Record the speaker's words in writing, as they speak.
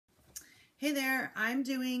Hey there, I'm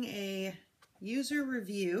doing a user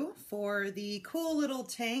review for the cool little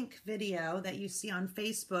tank video that you see on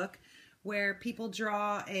Facebook where people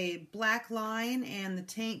draw a black line and the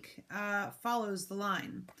tank follows the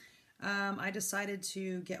line. I decided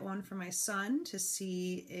to get one for my son to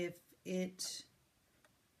see if it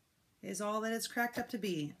is all that it's cracked up to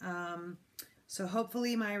be. So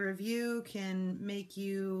hopefully my review can make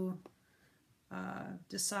you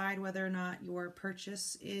decide whether or not your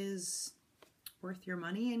purchase is worth your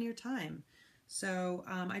money and your time. So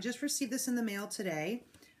I just received this in the mail today.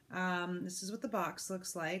 This is what the box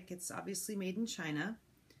looks like. It's obviously made in China.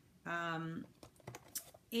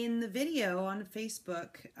 In the video on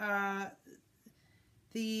Facebook,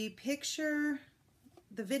 the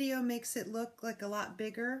video makes it look like a lot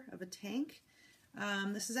bigger of a tank.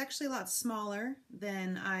 This is actually a lot smaller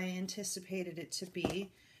than I anticipated it to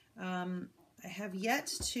be. I have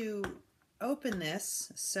yet to open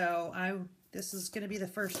this, so this is going to be the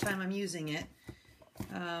first time I'm using it.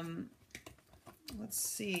 Let's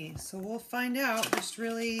see. So we'll find out just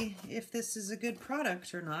really if this is a good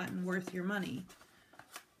product or not and worth your money.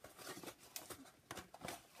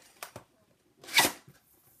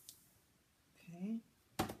 Okay.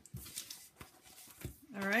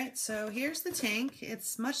 All right, so here's the tank.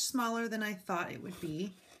 It's much smaller than I thought it would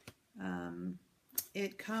be.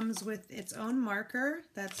 It comes with its own marker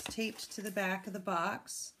that's taped to the back of the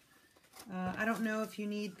box. I don't know if you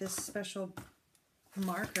need this special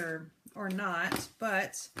marker or not,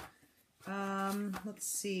 but let's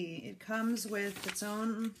see. It comes with its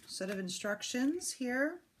own set of instructions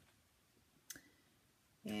here,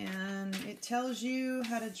 and it tells you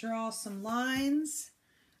how to draw some lines.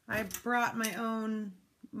 I brought my own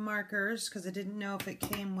markers because I didn't know if it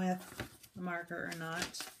came with a marker or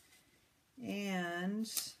not. And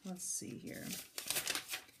let's see here.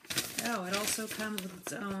 Oh, it also comes with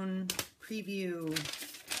its own preview.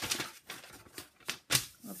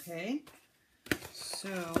 Okay, so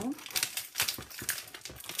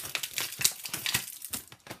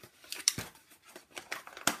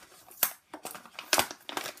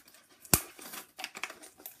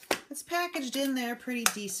it's packaged in there pretty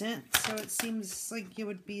decent, so it seems like it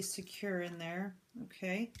would be secure in there.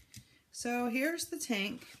 Okay, so here's the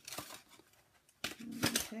tank.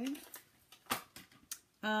 Okay.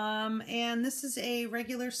 And this is a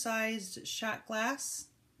regular sized shot glass,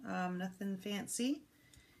 nothing fancy.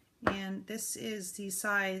 And this is the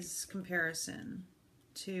size comparison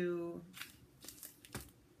to,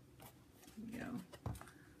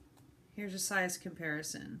 here's a size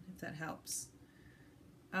comparison, if that helps.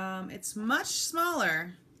 It's much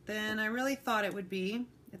smaller than I really thought it would be.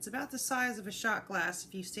 It's about the size of a shot glass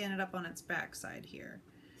if you stand it up on its back side here.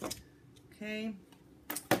 Okay.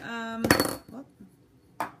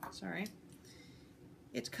 Sorry.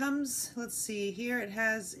 It comes, let's see, here it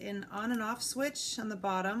has an on and off switch on the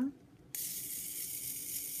bottom.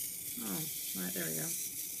 Oh, all right, there we go.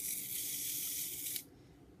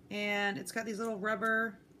 And it's got these little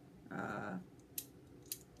rubber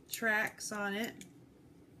tracks on it.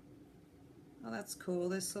 Oh, that's cool.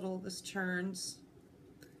 This turns.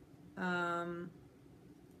 I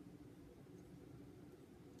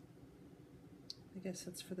guess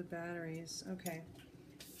that's for the batteries. Okay.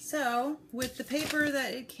 So, with the paper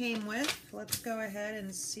that it came with, let's go ahead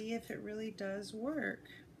and see if it really does work.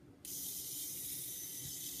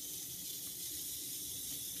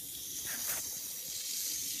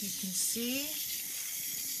 You can see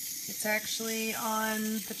it's actually on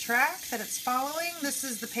the track that it's following. This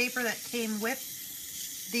is the paper that came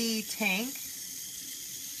with the tank,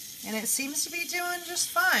 and it seems to be doing just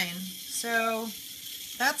fine. So,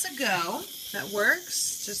 that's a go. That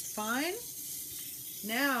works just fine.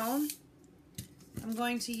 Now, I'm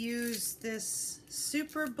going to use this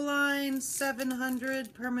Superblind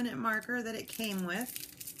 700 permanent marker that it came with.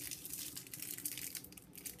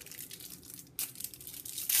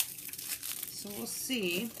 So we'll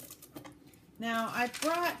see. Now, I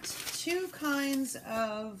brought two kinds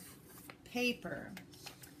of paper.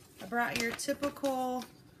 I brought your typical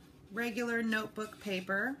regular notebook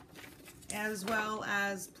paper, as well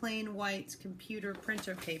as plain white computer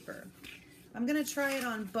printer paper. I'm going to try it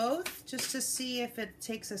on both just to see if it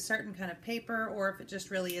takes a certain kind of paper or if it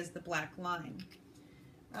just really is the black line.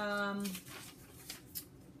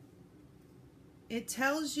 It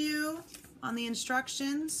tells you on the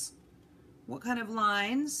instructions what kind of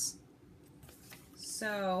lines.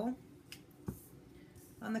 So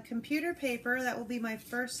on the computer paper, that will be my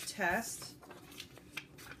first test.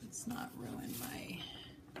 Let's not ruin my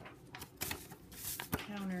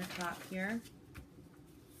countertop here.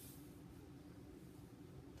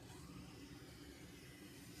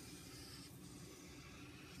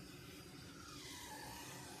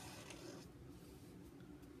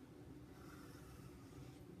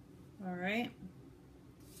 All right.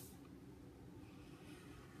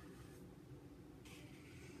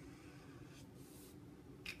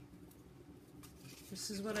 This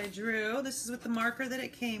is what I drew. This is with the marker that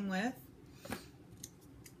it came with.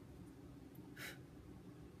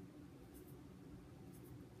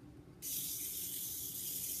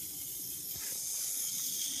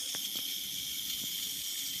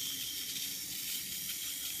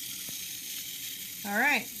 All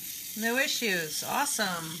right, no issues.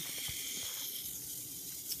 Awesome.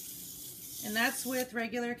 And that's with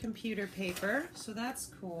regular computer paper, so that's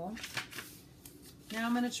cool. Now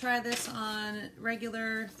I'm going to try this on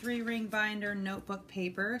regular 3-ring binder notebook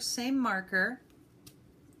paper, same marker.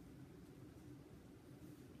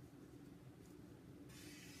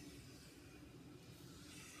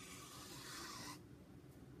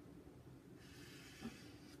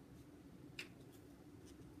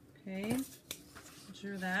 Okay,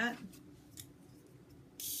 drew that.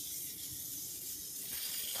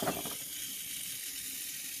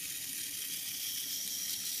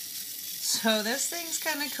 So this thing's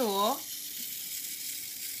kind of cool.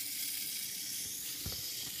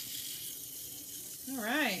 All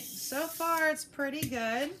right, so far it's pretty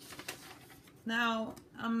good. Now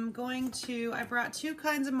I brought 2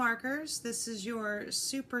 kinds of markers. This is your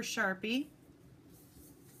Super Sharpie.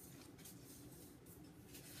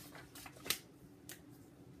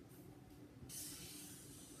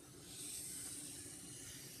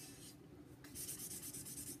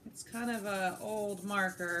 It's kind of an old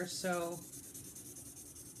marker, so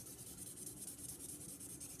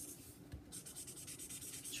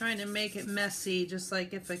trying to make it messy, just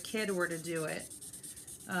like if a kid were to do it.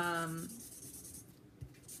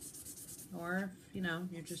 Or, you know,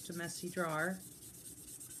 you're just a messy drawer.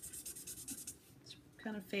 It's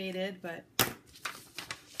kind of faded, but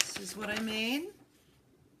this is what I made.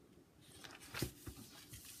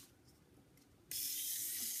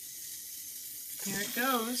 Here it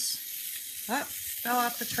goes. Oh, fell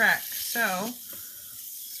off the track. So,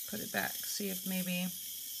 let's put it back, see if maybe...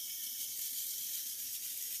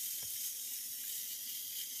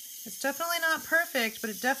 It's definitely not perfect,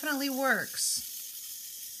 but it definitely works.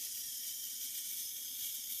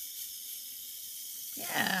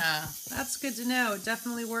 Yeah, that's good to know. It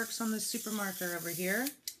definitely works on the super marker over here.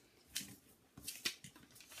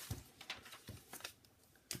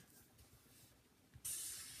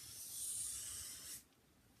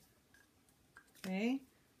 Okay,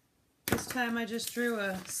 this time I just drew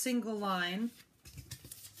a single line.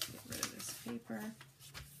 Get rid of this paper.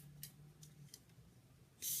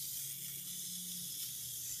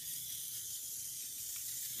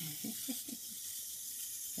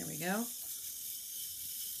 There we go.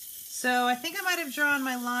 So I think I might have drawn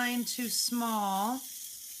my line too small.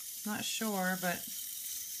 Not sure, but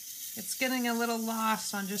it's getting a little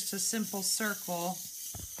lost on just a simple circle.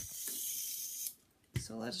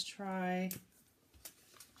 So let's try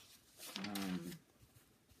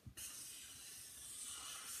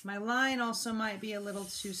my line also might be a little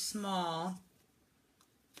too small.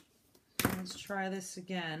 So let's try this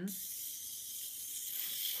again.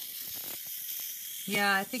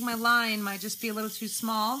 Yeah, I think my line might just be a little too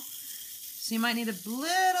small. So you might need a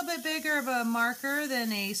little bit bigger of a marker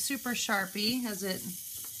than a Super Sharpie as it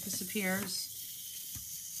disappears.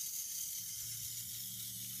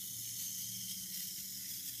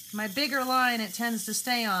 My bigger line it tends to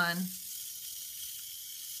stay on,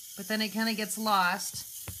 but then it kind of gets lost.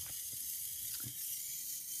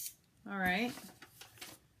 All right.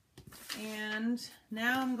 And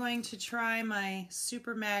now I'm going to try my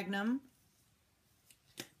Super Magnum.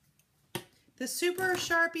 The Super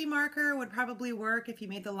Sharpie marker would probably work if you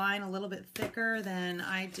made the line a little bit thicker than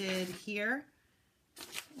I did here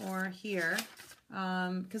or here,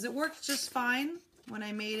 because it worked just fine when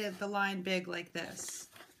I made the line big like this.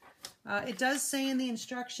 It does say in the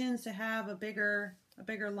instructions to have a bigger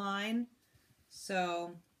line,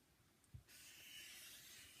 so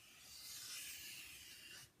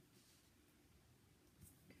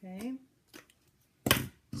okay.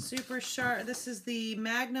 Super Sharp. This is the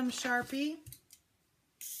Magnum Sharpie.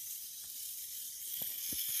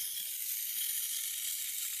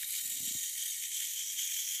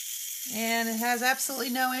 And it has absolutely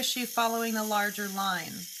no issue following the larger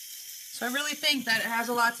line. So I really think that it has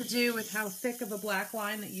a lot to do with how thick of a black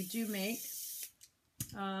line that you do make.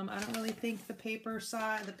 I don't really think the paper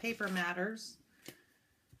matters.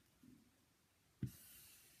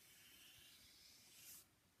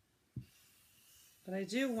 But I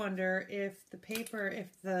do wonder if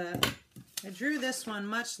I drew this one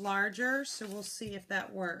much larger, so we'll see if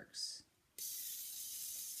that works.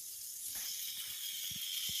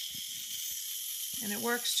 and it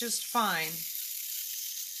works just fine.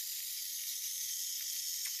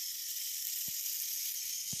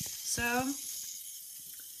 So,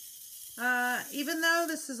 even though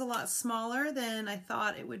this is a lot smaller than I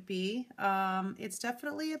thought it would be, it's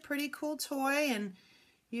definitely a pretty cool toy, and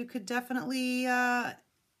you could definitely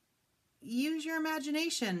use your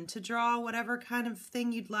imagination to draw whatever kind of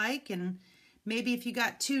thing you'd like. And maybe if you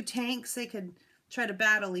got two tanks, they could try to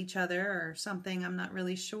battle each other or something. I'm not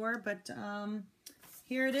really sure, but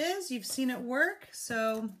here it is. You've seen it work,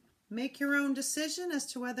 so make your own decision as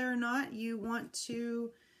to whether or not you want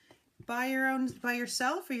to buy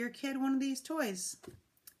yourself or your kid one of these toys.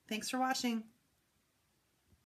 Thanks for watching.